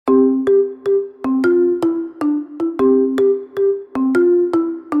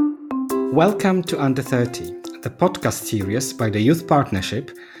Welcome to Under 30, the podcast series by the Youth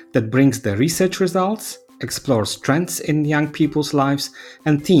Partnership that brings the research results, explores trends in young people's lives,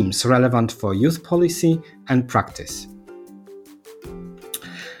 and themes relevant for youth policy and practice.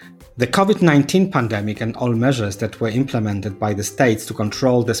 The COVID-19 pandemic and all measures that were implemented by the states to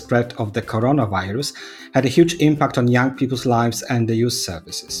control the spread of the coronavirus had a huge impact on young people's lives and the youth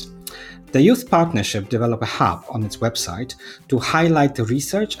services. The Youth Partnership developed a hub on its website to highlight the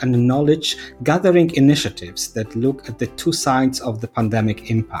research and knowledge gathering initiatives that look at the two sides of the pandemic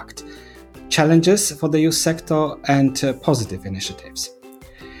impact, challenges for the youth sector and positive initiatives.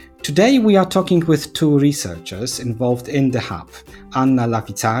 Today we are talking with two researchers involved in the hub, Anna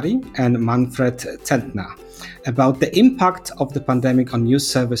Lavizari and Manfred Zentner, about the impact of the pandemic on youth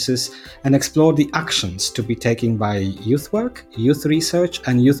services and explore the actions to be taken by youth work, youth research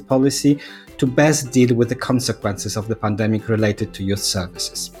and youth policy to best deal with the consequences of the pandemic related to youth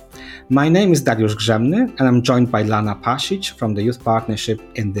services. My name is Dariusz Grzemny and I'm joined by Lana Pasic from the Youth Partnership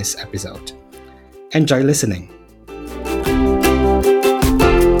in this episode. Enjoy listening.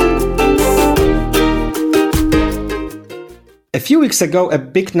 A few weeks ago, a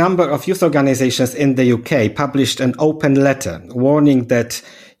big number of youth organizations in the UK published an open letter warning that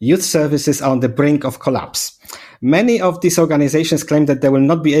youth services are on the brink of collapse. Many of these organizations claim that they will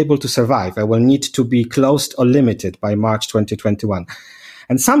not be able to survive and will need to be closed or limited by March 2021.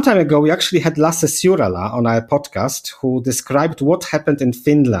 And some time ago, we actually had Lasse Siurala on our podcast who described what happened in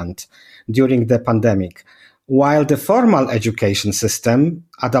Finland during the pandemic. While the formal education system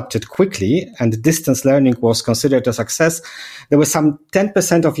adapted quickly and distance learning was considered a success, there were some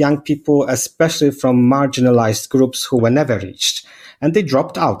 10% of young people, especially from marginalized groups, who were never reached. And they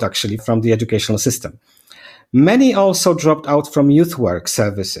dropped out, actually, from the educational system. Many also dropped out from youth work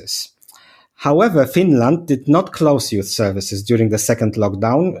services. However, Finland did not close youth services during the second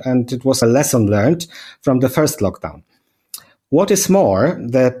lockdown, and it was a lesson learned from the first lockdown. What is more,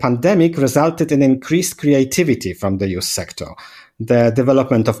 the pandemic resulted in increased creativity from the youth sector, the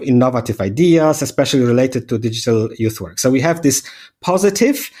development of innovative ideas, especially related to digital youth work. So we have this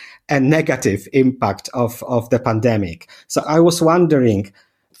positive and negative impact of the pandemic. So I was wondering,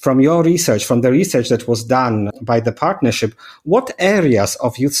 from your research, from the research that was done by the partnership, what areas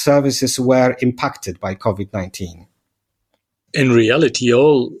of youth services were impacted by COVID-19? In reality,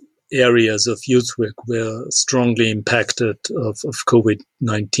 all areas of youth work were strongly impacted of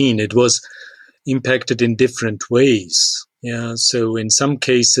COVID-19. It was impacted in different ways. So in some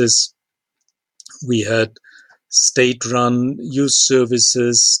cases, we had state-run youth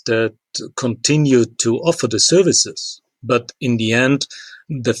services that continued to offer the services, but in the end,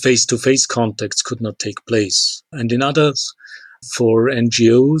 the face-to-face contacts could not take place. And in others, for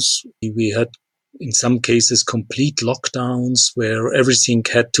NGOs, we had in some cases complete lockdowns where everything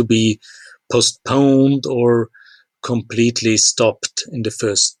had to be postponed or completely stopped in the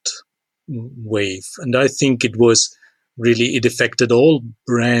first wave. And I think it affected all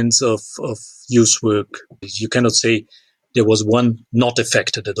brands of youth work. You cannot say there was one not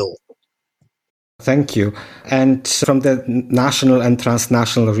affected at all. Thank you. And from the national and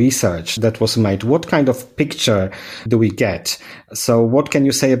transnational research that was made, what kind of picture do we get? So what can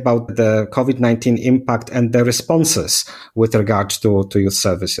you say about the COVID-19 impact and the responses with regard to youth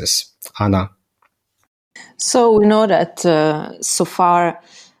services? Anna? So we know that so far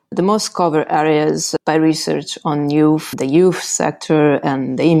the most covered areas by research on youth, the youth sector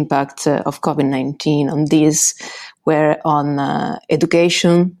and the impact of COVID-19 on these were on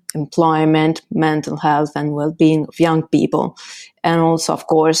education, employment, mental health and well-being of young people, and also, of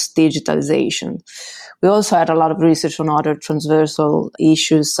course, digitalization. We also had a lot of research on other transversal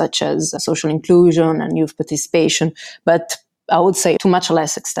issues such as social inclusion and youth participation, but I would say to much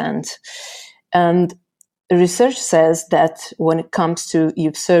less extent. And research says that when it comes to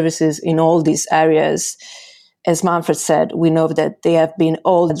youth services in all these areas, as Manfred said, we know that they have been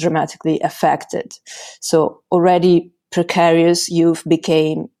all dramatically affected. So already precarious youth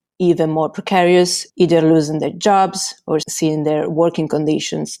became even more precarious, either losing their jobs or seeing their working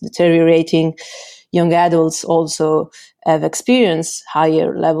conditions deteriorating. Young adults also have experienced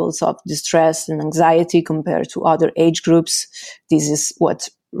higher levels of distress and anxiety compared to other age groups. This is what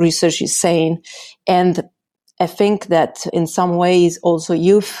research is saying. And I think that in some ways also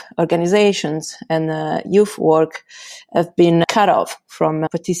youth organizations and youth work have been cut off from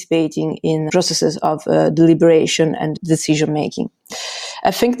participating in processes of deliberation and decision making.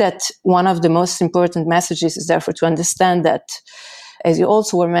 I think that one of the most important messages is therefore to understand that, as you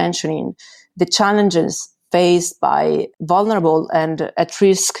also were mentioning, the challenges faced by vulnerable and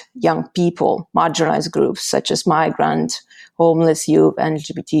at-risk young people, marginalized groups such as migrant, homeless youth,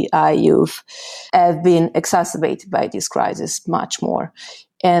 LGBTI youth, have been exacerbated by this crisis much more.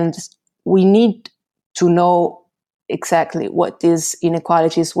 And we need to know exactly what these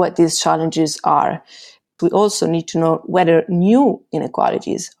inequalities, what these challenges are. We also need to know whether new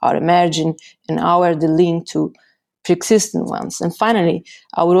inequalities are emerging and how are they linked to pre-existing ones. And finally,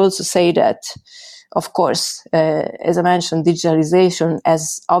 I would also say that, of course, as I mentioned, digitalization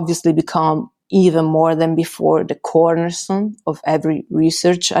has obviously become even more than before the cornerstone of every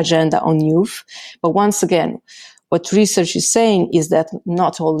research agenda on youth. But once again, what research is saying is that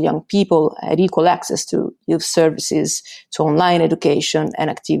not all young people have equal access to youth services, to online education and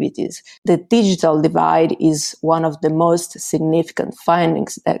activities. The digital divide is one of the most significant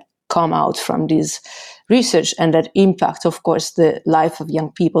findings that come out from this research and that impact, of course, the life of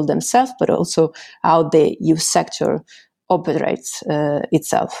young people themselves, but also how the youth sector operates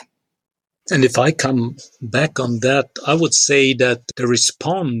itself. And if I come back on that, I would say that the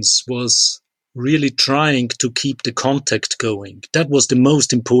response was really trying to keep the contact going. That was the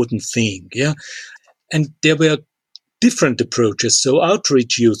most important thing, yeah? And there were different approaches. So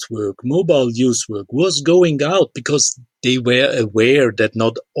outreach youth work, mobile youth work was going out because they were aware that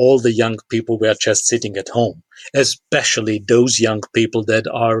not all the young people were just sitting at home, especially those young people that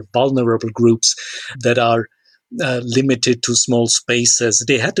are vulnerable groups, that are limited to small spaces.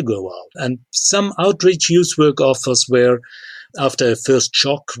 They had to go out. And some outreach youth work offers were, after a first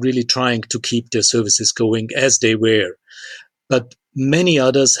shock, really trying to keep their services going as they were. But many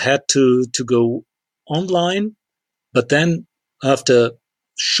others had to go online. But then after a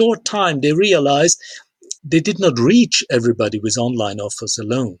short time, they realized they did not reach everybody with online offers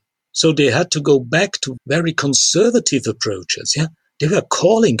alone. So they had to go back to very conservative approaches. Yeah, they were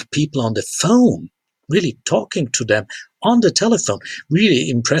calling people on the phone, really talking to them on the telephone. Really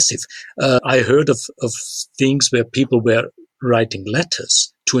impressive. I heard of things where people were writing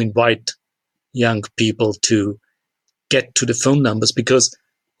letters to invite young people to get to the phone numbers, because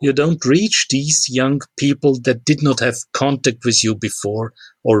you don't reach these young people that did not have contact with you before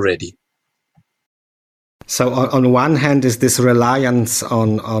already. So on one hand is this reliance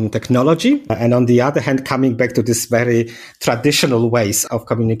on technology, and on the other hand, coming back to this very traditional ways of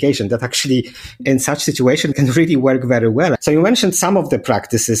communication that actually in such situation can really work very well. So you mentioned some of the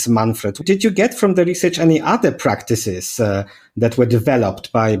practices, Manfred. Did you get from the research any other practices that were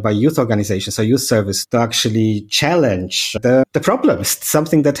developed by youth organizations or youth service to actually challenge the problems,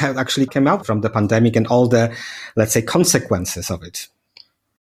 something that had actually come out from the pandemic and all the, let's say, consequences of it?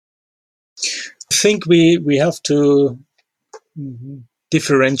 I think we have to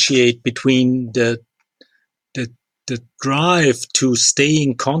differentiate between the drive to stay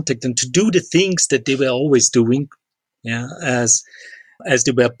in contact and to do the things that they were always doing, yeah, as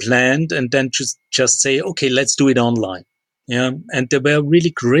they were planned, and then just say, okay, let's do it online. Yeah, and there were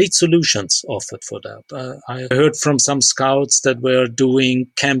really great solutions offered for that. I heard from some scouts that were doing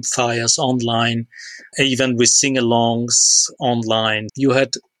campfires online, even with sing-alongs online. You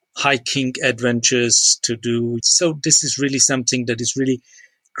had hiking adventures to do. So this is really something that is really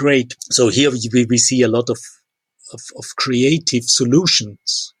great. So here we see a lot of creative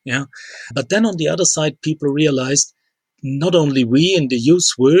solutions. Yeah. But then on the other side, people realized not only we in the youth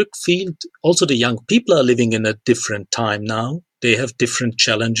work field, also the young people are living in a different time now. They have different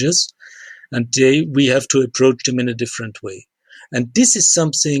challenges, and we have to approach them in a different way. And this is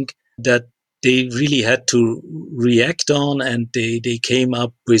something that they really had to react on, and they came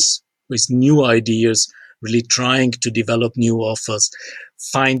up with new ideas, really trying to develop new offers,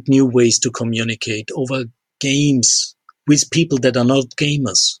 find new ways to communicate over games with people that are not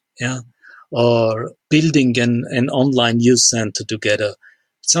gamers, yeah, or building an online youth center together,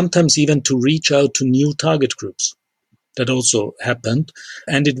 sometimes even to reach out to new target groups. That also happened,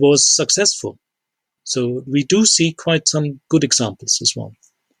 and it was successful. So we do see quite some good examples as well.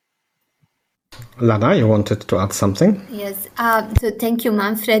 Lana, you wanted to add something? Yes. So thank you,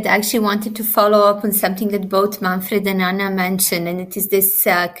 Manfred. I actually wanted to follow up on something that both Manfred and Anna mentioned, and it is this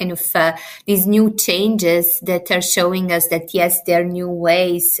these new changes that are showing us that, yes, there are new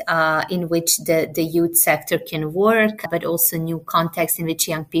ways in which the youth sector can work, but also new contexts in which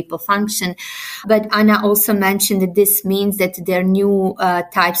young people function. But Anna also mentioned that this means that there are new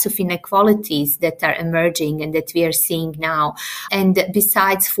types of inequalities that are emerging and that we are seeing now. And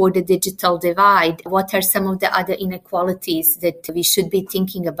besides for the digital divide, what are some of the other inequalities that we should be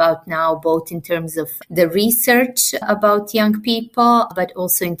thinking about now, both in terms of the research about young people, but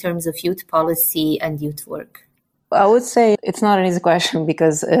also in terms of youth policy and youth work? I would say it's not an easy question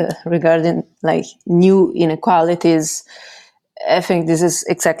because regarding like new inequalities, I think this is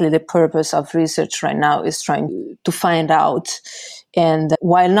exactly the purpose of research right now, is trying to find out, and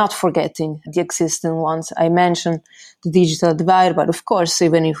while not forgetting the existing ones. I mentioned the digital divide, but of course,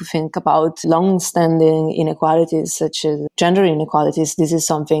 even if we think about long-standing inequalities such as gender inequalities, this is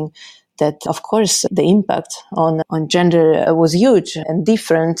something that, of course, the impact on gender was huge and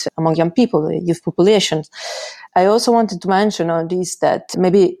different among young people, the youth populations. I also wanted to mention on this that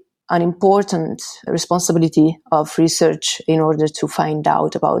maybe an important responsibility of research in order to find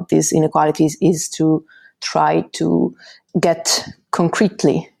out about these inequalities is to try to get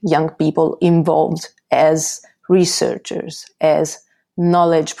concretely young people involved as researchers, as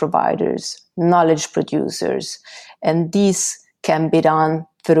knowledge providers, knowledge producers. And this can be done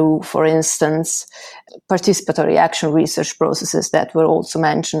through, for instance, participatory action research processes that were also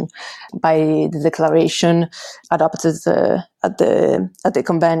mentioned by the declaration adopted at the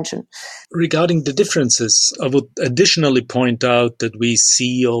convention. Regarding the differences, I would additionally point out that we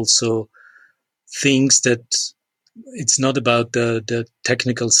see also things that it's not about the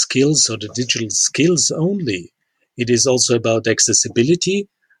technical skills or the digital skills only. It is also about accessibility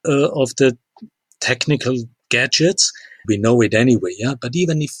of the technical gadgets. We know it anyway, yeah. But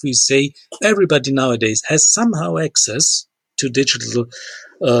even if we say everybody nowadays has somehow access to digital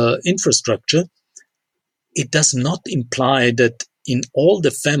infrastructure, it does not imply that in all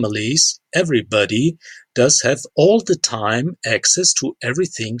the families, everybody does have all the time access to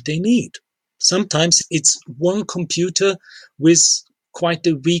everything they need. Sometimes it's one computer with quite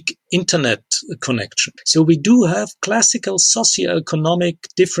a weak internet connection. So we do have classical socioeconomic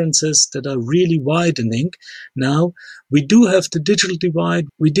differences that are really widening. Now, we do have the digital divide.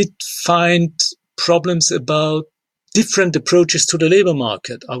 We did find problems about different approaches to the labor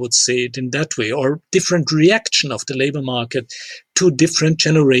market, I would say it in that way, or different reaction of the labor market to different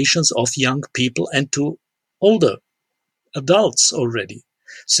generations of young people and to older adults already.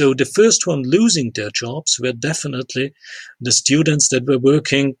 So the first one losing their jobs were definitely the students that were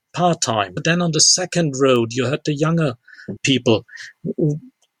working part-time. But then on the second road, you had the younger people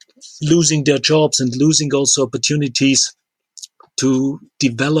losing their jobs and losing also opportunities to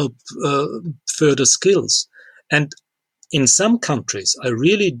develop further skills. And in some countries, I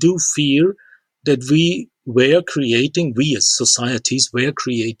really do fear that we as societies were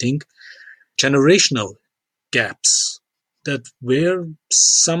creating generational gaps that were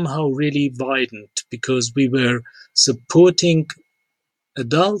somehow really widened because we were supporting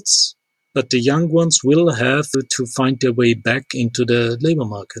adults, but the young ones will have to find their way back into the labor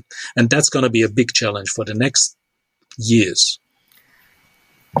market. And that's going to be a big challenge for the next years.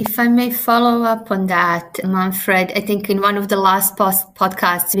 If I may follow up on that, Manfred, I think in one of the last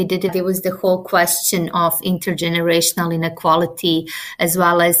podcasts we did, there was the whole question of intergenerational inequality, as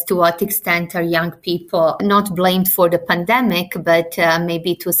well as to what extent are young people not blamed for the pandemic, but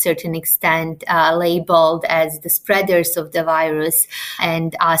maybe to a certain extent labeled as the spreaders of the virus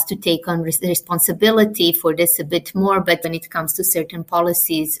and asked to take on responsibility for this a bit more. But when it comes to certain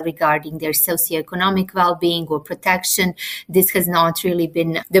policies regarding their socioeconomic well-being or protection, this has not really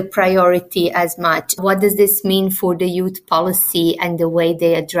been the priority as much. What does this mean for the youth policy and the way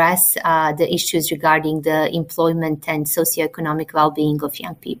they address the issues regarding the employment and socioeconomic well-being of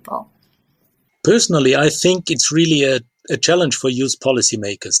young people? Personally, I think it's really a challenge for youth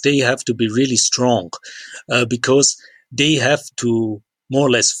policymakers. They have to be really strong because they have to more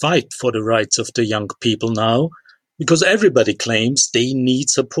or less fight for the rights of the young people now, because everybody claims they need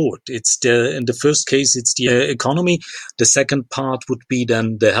support. In the first case, it's the economy. The second part would be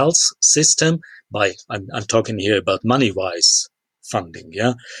then the health system. I'm talking here about money-wise funding,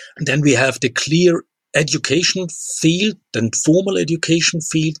 yeah. And then we have the clear education field and formal education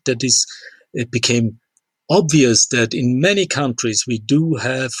field. It became obvious that in many countries we do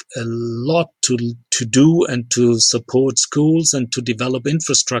have a lot to do and to support schools and to develop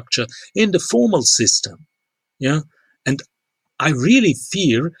infrastructure in the formal system. Yeah, and I really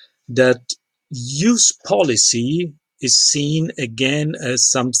fear that youth policy is seen again as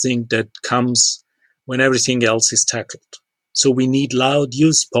something that comes when everything else is tackled. So we need loud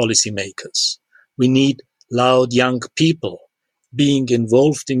youth policymakers. We need loud young people being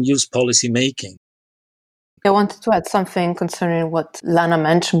involved in youth policy making. I wanted to add something concerning what Lana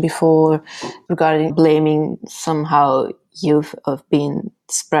mentioned before regarding blaming somehow youth of being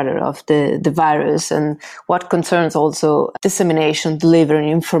spreader of the virus, and what concerns also dissemination, delivering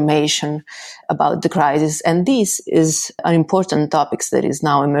information about the crisis. And this is an important topic that is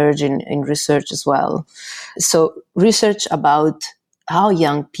now emerging in research as well. So research about how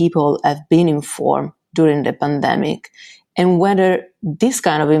young people have been informed during the pandemic, and whether this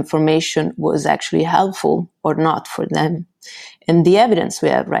kind of information was actually helpful or not for them. And the evidence we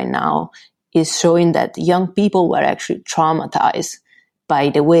have right now is showing that young people were actually traumatized by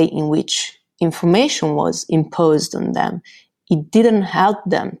the way in which information was imposed on them. It didn't help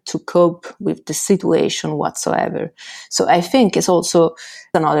them to cope with the situation whatsoever. So I think it's also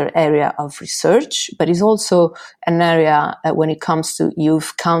another area of research, but it's also an area when it comes to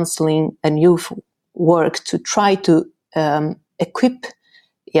youth counseling and youth work to try to equip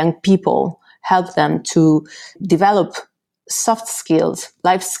young people, help them to develop soft skills,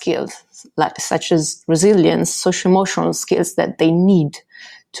 life skills, such as resilience, social-emotional skills that they need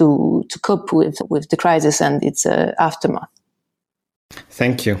to cope with the crisis and its aftermath.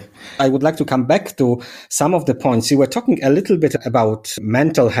 Thank you. I would like to come back to some of the points. You were talking a little bit about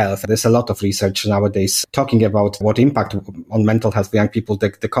mental health. There's a lot of research nowadays talking about what impact on mental health for young people the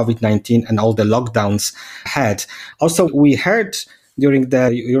COVID-19 and all the lockdowns had. Also, we heard during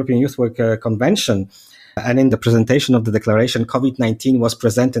the European Youth Work Convention and in the presentation of the declaration, COVID-19 was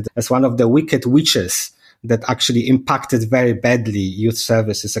presented as one of the wicked witches that actually impacted very badly youth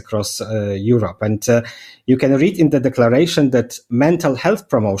services across Europe. And you can read in the declaration that mental health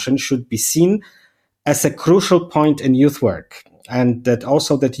promotion should be seen as a crucial point in youth work, and that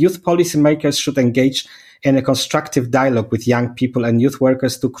also that youth policymakers should engage in a constructive dialogue with young people and youth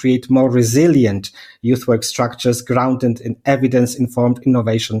workers to create more resilient youth work structures grounded in evidence-informed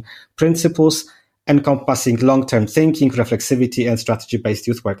innovation principles, encompassing long-term thinking, reflexivity, and strategy-based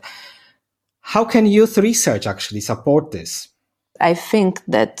youth work. How can youth research actually support this? I think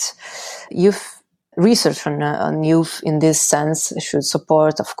that youth research on youth in this sense should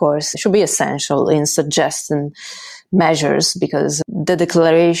support, of course, should be essential in suggesting measures, because the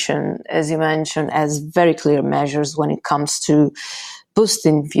declaration, as you mentioned, has very clear measures when it comes to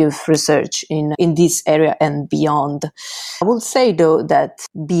boosting youth research in this area and beyond. I would say, though, that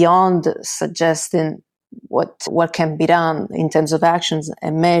beyond suggesting what can be done in terms of actions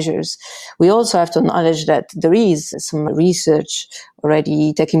and measures, we also have to acknowledge that there is some research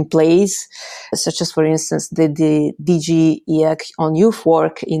already taking place, such as, for instance, the DG EAC on youth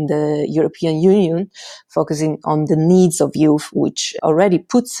work in the European Union, focusing on the needs of youth, which already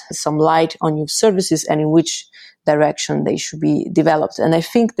puts some light on youth services and in which direction they should be developed. And I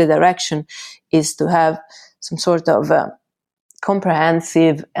think the direction is to have some sort of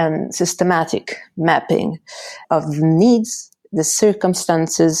comprehensive and systematic mapping of the needs, the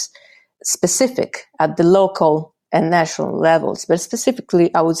circumstances specific at the local and national levels, but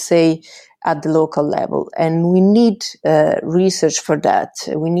specifically, I would say, at the local level. And we need research for that.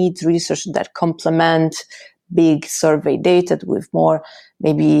 We need research that complement big survey data with more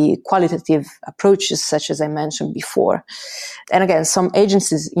maybe qualitative approaches, such as I mentioned before. And again, some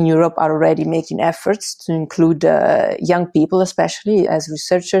agencies in Europe are already making efforts to include young people, especially as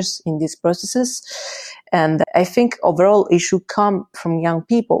researchers in these processes. And I think overall it should come from young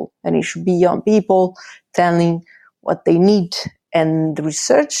people, and it should be young people telling what they need, and the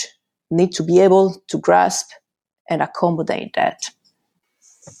research need to be able to grasp and accommodate that.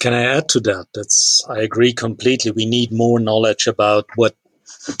 Can I add to that? I agree completely. We need more knowledge about what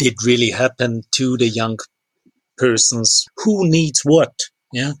did really happen to the young persons, who needs what.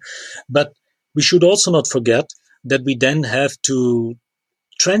 Yeah, but we should also not forget that we then have to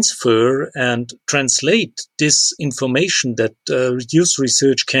transfer and translate this information that youth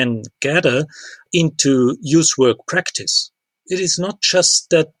research can gather into youth work practice. It is not just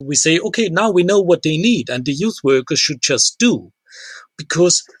that we say, okay, now we know what they need and the youth workers should just do.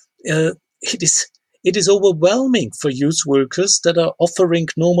 Because it is overwhelming for youth workers that are offering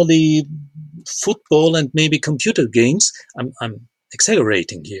normally football and maybe computer games. I'm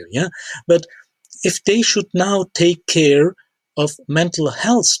exaggerating here, yeah. But if they should now take care of mental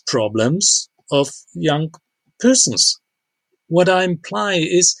health problems of young persons, what I imply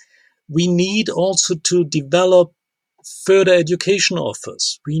is we need also to develop further education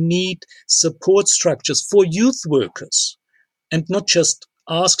offers. We need support structures for youth workers. And not just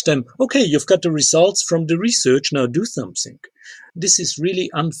ask them, okay, you've got the results from the research, now do something. This is really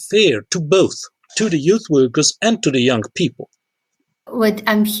unfair to both, to the youth workers and to the young people. What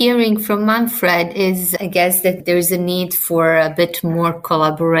I'm hearing from Manfred is, I guess, that there's a need for a bit more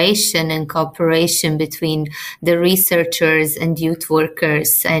collaboration and cooperation between the researchers and youth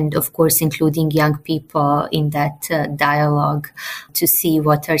workers, and of course, including young people in that dialogue, to see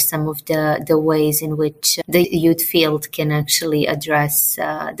what are some of the ways in which the youth field can actually address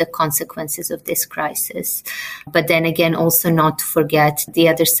the consequences of this crisis. But then again, also not to forget the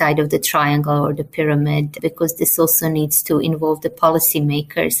other side of the triangle or the pyramid, because this also needs to involve the policy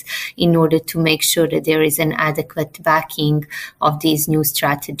policymakers in order to make sure that there is an adequate backing of these new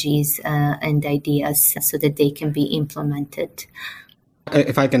strategies and ideas so that they can be implemented.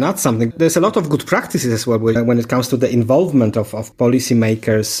 If I can add something, there's a lot of good practices as well when it comes to the involvement of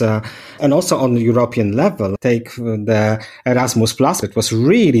policymakers and also on the European level. Take the Erasmus Plus. It was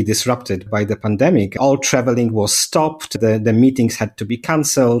really disrupted by the pandemic. All traveling was stopped. The meetings had to be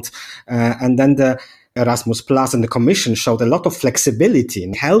cancelled. And then the Erasmus Plus and the Commission showed a lot of flexibility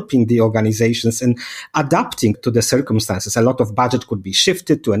in helping the organizations in adapting to the circumstances. A lot of budget could be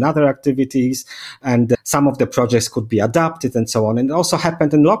shifted to another activities, and some of the projects could be adapted and so on. And it also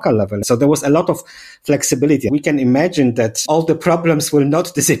happened in local level. So there was a lot of flexibility. We can imagine that all the problems will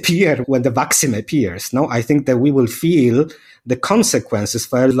not disappear when the vaccine appears. No, I think that we will feel the consequences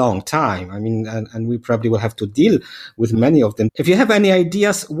for a long time. I mean, and we probably will have to deal with many of them. If you have any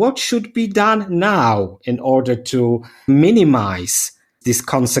ideas, what should be done now in order to minimize these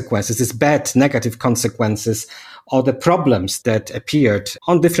consequences, these bad negative consequences, or the problems that appeared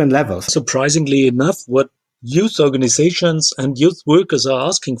on different levels? Surprisingly enough, what youth organizations and youth workers are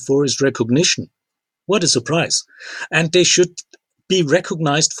asking for is recognition. What a surprise. And they should be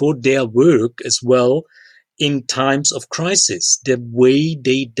recognized for their work as well in times of crisis, the way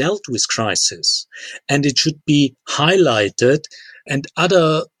they dealt with crisis. And it should be highlighted, and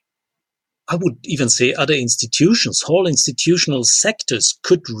I would even say other institutions, whole institutional sectors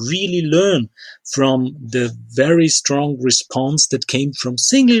could really learn from the very strong response that came from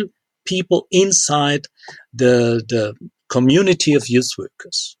single people inside the community of youth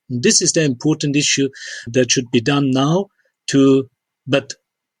workers. And this is the important issue that should be done now but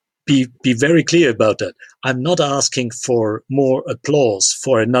be very clear about that. I'm not asking for more applause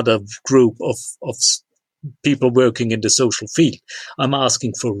for another group of people working in the social field. I'm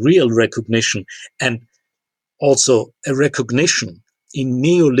asking for real recognition, and also a recognition in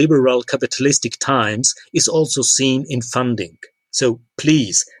neoliberal capitalistic times is also seen in funding. So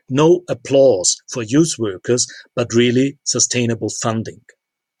please, no applause for youth workers, but really sustainable funding.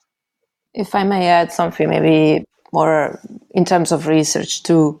 If I may add something, maybe more in terms of research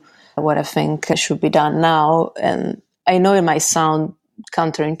too, what I think should be done now, and I know it might sound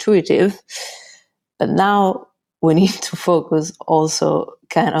counterintuitive, but now we need to focus also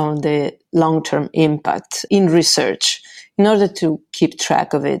kind of on the long-term impact in research in order to keep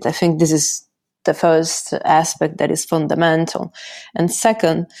track of it. I think this is the first aspect that is fundamental. And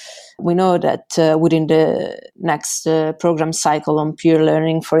second, we know that within the next program cycle on peer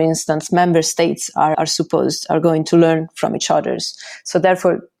learning, for instance, member states are going to learn from each other. So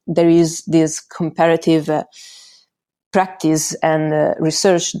therefore, there is this comparative practice and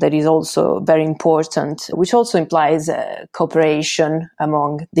research that is also very important, which also implies cooperation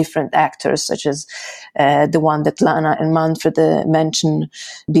among different actors, such as the one that Lana and Manfred mentioned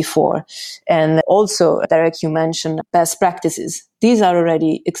before. And also, Derek, you mentioned best practices. These are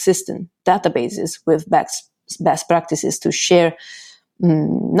already existing databases with best practices to share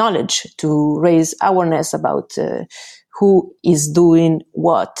knowledge, to raise awareness about who is doing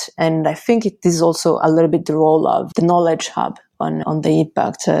what. And I think it is also a little bit the role of the Knowledge Hub on the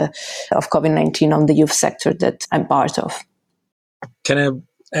impact of COVID-19 on the youth sector that I'm part of. Can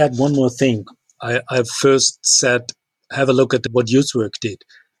I add one more thing? I first said, have a look at what youth work did.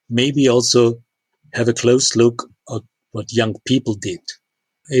 Maybe also have a close look at what young people did.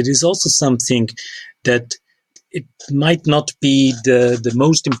 It is also something that it might not be the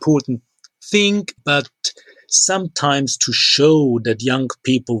most important thing, but sometimes to show that young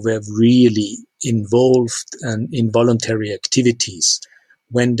people were really involved in voluntary activities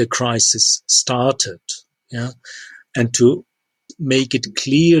when the crisis started, and to make it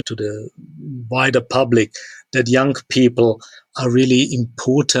clear to the wider public that young people are really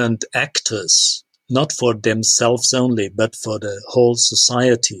important actors, not for themselves only, but for the whole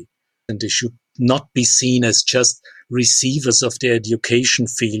society. And they should not be seen as just receivers of the education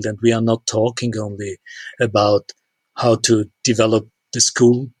field. And we are not talking only about how to develop the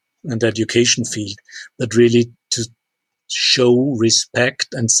school and education field, but really to show respect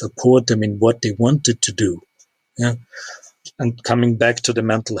and support them in what they wanted to do. Yeah. And coming back to the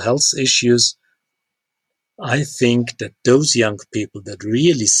mental health issues, I think that those young people that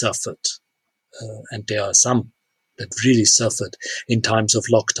really suffered, and there are some that really suffered in times of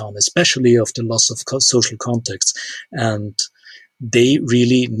lockdown, especially of the loss of social contacts, and they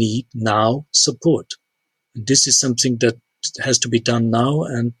really need now support. And this is something that has to be done now,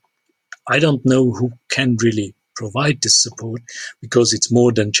 and I don't know who can really provide this support, because it's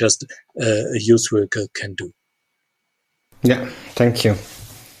more than just a youth worker can do. Yeah, thank you.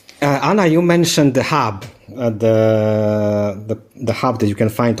 Anna, you mentioned the hub the hub that you can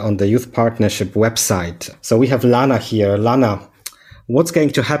find on the Youth Partnership website. So we have Lana here. Lana, what's going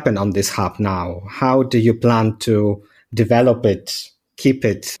to happen on this hub now? How do you plan to develop it, keep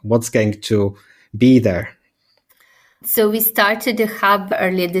it? What's going to be there? So we started the hub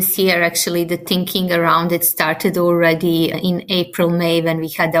earlier this year. Actually, the thinking around it started already in April, May, when we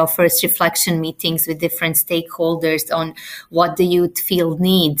had our first reflection meetings with different stakeholders on what the youth field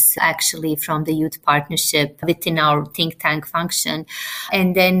needs actually from the youth partnership within our think tank function.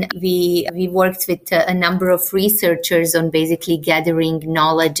 And then we worked with a number of researchers on basically gathering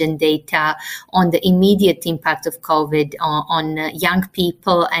knowledge and data on the immediate impact of COVID on young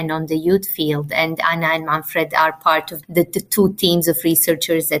people and on the youth field. And Anna and Manfred are part of the two teams of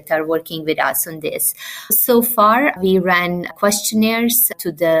researchers that are working with us on this. So far, we ran questionnaires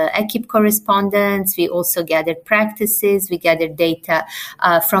to the EQIP correspondents. We also gathered practices. We gathered data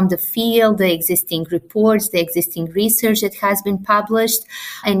from the field, the existing reports, the existing research that has been published.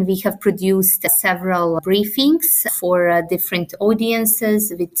 And we have produced several briefings for different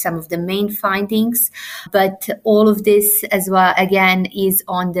audiences with some of the main findings. But all of this as well, again, is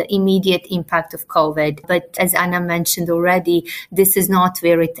on the immediate impact of COVID. But as Anna mentioned already, this is not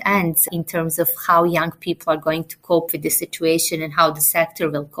where it ends in terms of how young people are going to cope with the situation and how the sector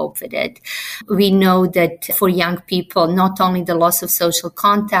will cope with it. We know that for young people, not only the loss of social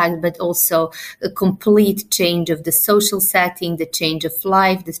contact, but also a complete change of the social setting, the change of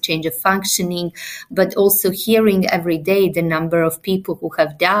life, the change of functioning, but also hearing every day the number of people who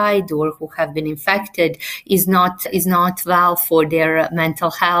have died or who have been infected is not well for their mental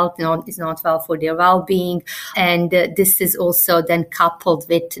health, is not well for their well-being. And this is also then coupled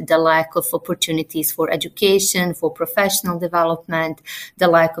with the lack of opportunities for education, for professional development, the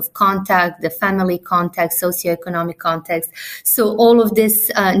lack of contact, the family context, socioeconomic context. So all of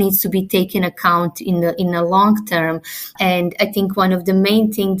this needs to be taken account in the long term. And I think one of the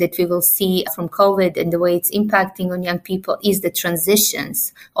main things that we will see from COVID and the way it's impacting on young people is the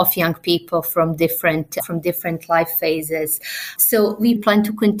transitions of young people from different life phases. So we plan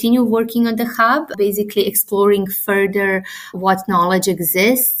to continue working on the hub, basically exploring further what knowledge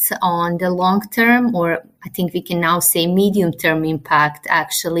exists on the long term, or I think we can now say medium-term impact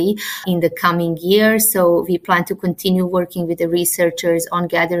actually in the coming year. So we plan to continue working with the researchers on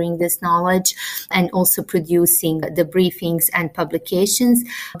gathering this knowledge and also producing the briefings and publications.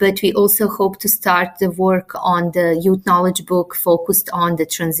 But we also hope to start the work on the youth knowledge book focused on the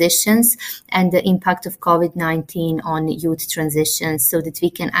transitions and the impact of COVID-19 on youth transitions, so that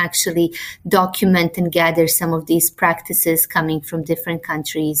we can actually document and gather some of these practices coming from different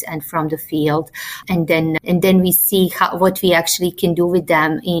countries and from the field. And then we see what we actually can do with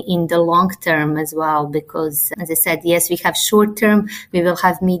them in the long term as well. Because, as I said, yes, we have short term, we will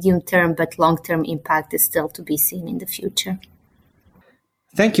have medium term, but long term impact is still to be seen in the future.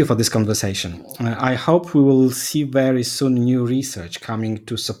 Thank you for this conversation. I hope we will see very soon new research coming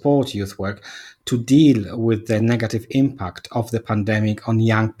to support youth work to deal with the negative impact of the pandemic on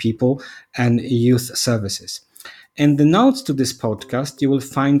young people and youth services. In the notes to this podcast, you will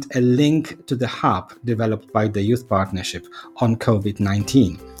find a link to the hub developed by the Youth Partnership on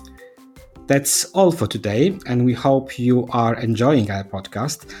COVID-19. That's all for today, and we hope you are enjoying our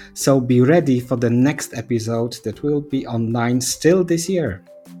podcast. So be ready for the next episode that will be online still this year.